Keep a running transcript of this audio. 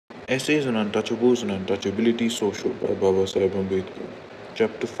Essays on Untouchables and Untouchability Social by Baba Sahib Ambedkar.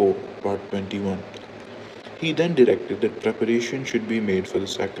 Chapter 4, Part 21. He then directed that preparation should be made for the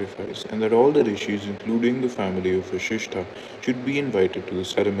sacrifice and that all the rishis, including the family of Vashishta, should be invited to the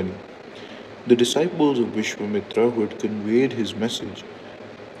ceremony. The disciples of Vishwamitra who had conveyed his message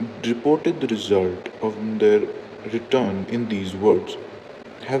reported the result of their return in these words.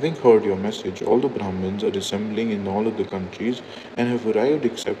 Having heard your message, all the Brahmins are assembling in all of the countries and have arrived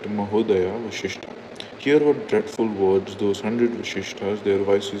except Mahodaya Vashishta. Hear what dreadful words those 100 Vashishtas, their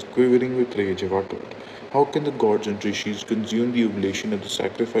voices quivering with rage, have uttered. How can the gods and rishis consume the oblation of the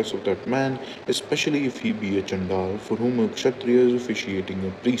sacrifice of that man, especially if he be a Chandal, for whom a Kshatriya is officiating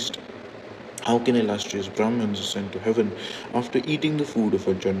a priest? How can illustrious Brahmins ascend to heaven after eating the food of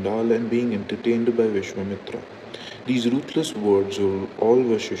a Chandal and being entertained by Vishwamitra? These ruthless words all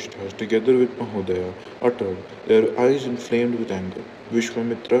Vashishthas, together with Mahodaya, uttered, their eyes inflamed with anger.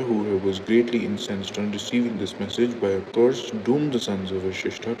 Vishwamitra, who was greatly incensed on receiving this message by a curse, doomed the sons of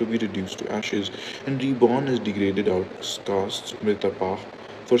Vashishta to be reduced to ashes and reborn as degraded outcasts Mritapah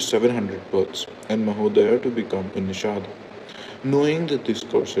for 700 births, and Mahodaya to become a Nishad. Knowing that this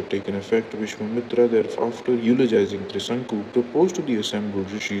curse had taken effect, Vishwamitra, thereafter eulogizing Trisanku, proposed to the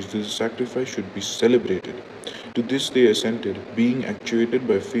assembled rishis that the sacrifice should be celebrated. To this they assented, being actuated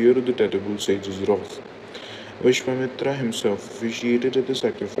by fear of the terrible sage's wrath. Vishwamitra himself officiated at the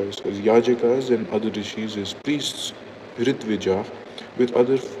sacrifice as yajakas and other rishis as priests, Ritvija, with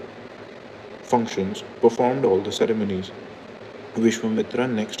other functions, performed all the ceremonies.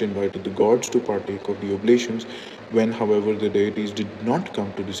 Vishwamitra next invited the gods to partake of the oblations. When, however, the deities did not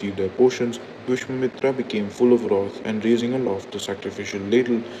come to receive their portions, Vishwamitra became full of wrath and raising aloft the sacrificial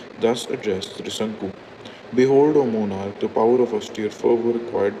ladle, thus addressed Trisanku. Behold, O monarch, the power of austere fervour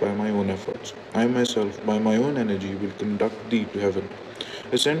acquired by my own efforts. I myself, by my own energy, will conduct thee to heaven.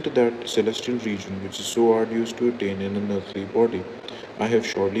 Ascend to that celestial region which is so arduous to attain in an earthly body. I have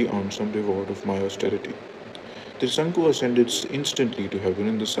surely earned some reward of my austerity. Trisanku ascended instantly to heaven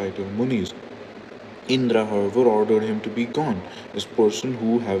in the sight of Munis. Indra, however, ordered him to be gone, as person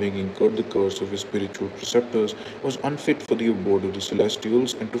who, having incurred the curse of his spiritual preceptors, was unfit for the abode of the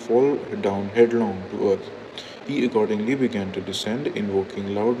celestials and to fall down headlong to earth. He accordingly began to descend,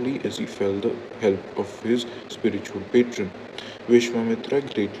 invoking loudly as he felt the help of his spiritual patron.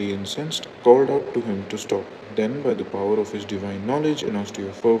 Vishwamitra, greatly incensed, called out to him to stop. Then, by the power of his divine knowledge and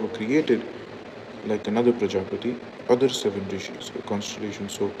austere fervor, created like another Prajapati, other 7 rishis, a constellation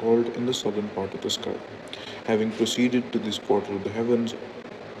so called in the southern part of the sky. Having proceeded to this quarter of the heavens,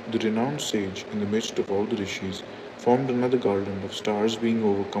 the renowned sage, in the midst of all the rishis, formed another garland of stars, being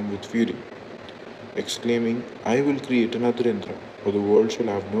overcome with fury, exclaiming, I will create another Indra, or the world shall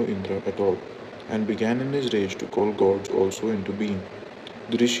have no Indra at all, and began in his rage to call gods also into being.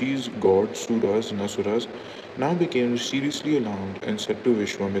 The rishis, gods, suras, and asuras now became seriously alarmed and said to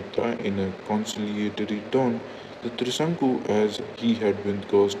Vishwamitra in a conciliatory tone that Trisanku, as he had been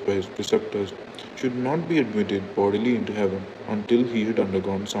cursed by his preceptors, should not be admitted bodily into heaven until he had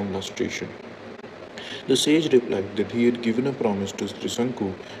undergone some lustration. The sage replied that he had given a promise to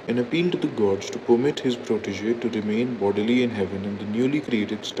Trisanku and appealed to the gods to permit his protege to remain bodily in heaven and the newly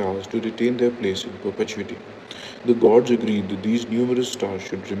created stars to retain their place in perpetuity. The gods agreed that these numerous stars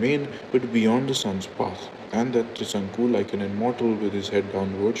should remain but beyond the sun's path, and that Trisanku, like an immortal with his head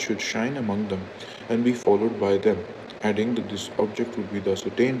downwards, should shine among them and be followed by them, adding that this object would be thus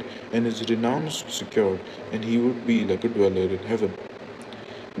attained and his renown secured, and he would be like a dweller in heaven.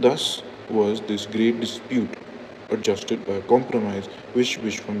 Thus was this great dispute adjusted by a compromise which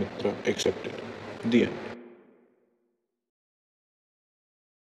Vishwamitra accepted. The end.